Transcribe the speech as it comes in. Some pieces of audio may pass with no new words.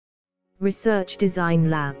Research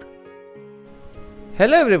Design Lab.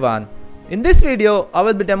 Hello everyone, in this video I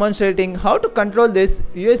will be demonstrating how to control this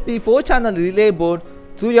USB 4-channel relay board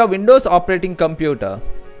through your Windows operating computer.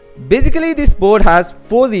 Basically this board has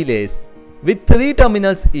 4 relays with 3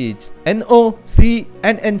 terminals each, NO, C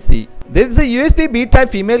and NC. There is a USB B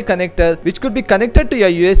type female connector which could be connected to your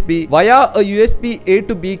USB via a USB A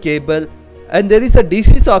to B cable, and there is a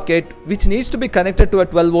DC socket which needs to be connected to a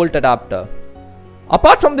 12-volt adapter.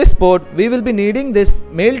 Apart from this board, we will be needing this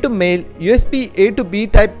male-to-male USB A to B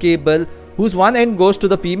type cable whose one end goes to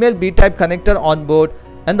the female B type connector on board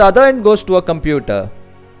and the other end goes to a computer.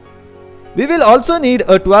 We will also need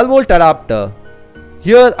a 12-volt adapter.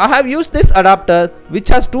 Here I have used this adapter which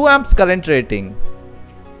has 2 amps current rating.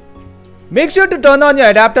 Make sure to turn on your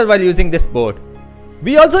adapter while using this board.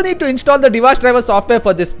 We also need to install the device driver software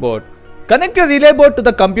for this board. Connect your relay board to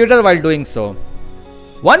the computer while doing so.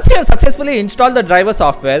 Once you have successfully installed the driver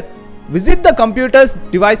software, visit the computer's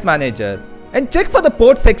device manager and check for the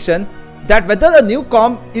port section that whether a new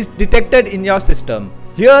COM is detected in your system.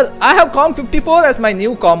 Here I have COM54 as my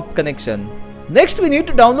new COM connection. Next we need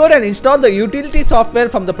to download and install the utility software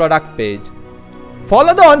from the product page.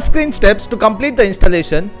 Follow the on-screen steps to complete the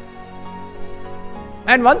installation,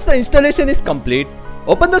 and once the installation is complete,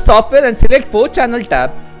 open the software and select 4-channel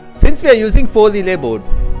tab since we are using 4 relay board.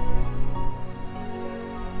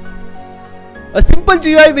 A simple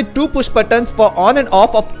GUI with 2 push buttons for on and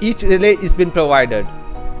off of each relay is been provided.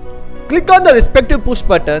 Click on the respective push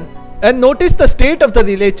button and notice the state of the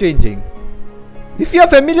relay changing. If you are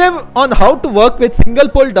familiar on how to work with single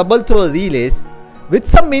pole double throw relays, with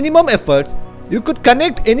some minimum efforts, you could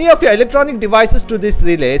connect any of your electronic devices to these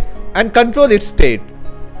relays and control its state.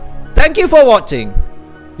 Thank you for watching.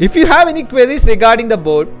 If you have any queries regarding the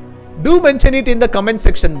board, do mention it in the comment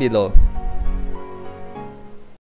section below.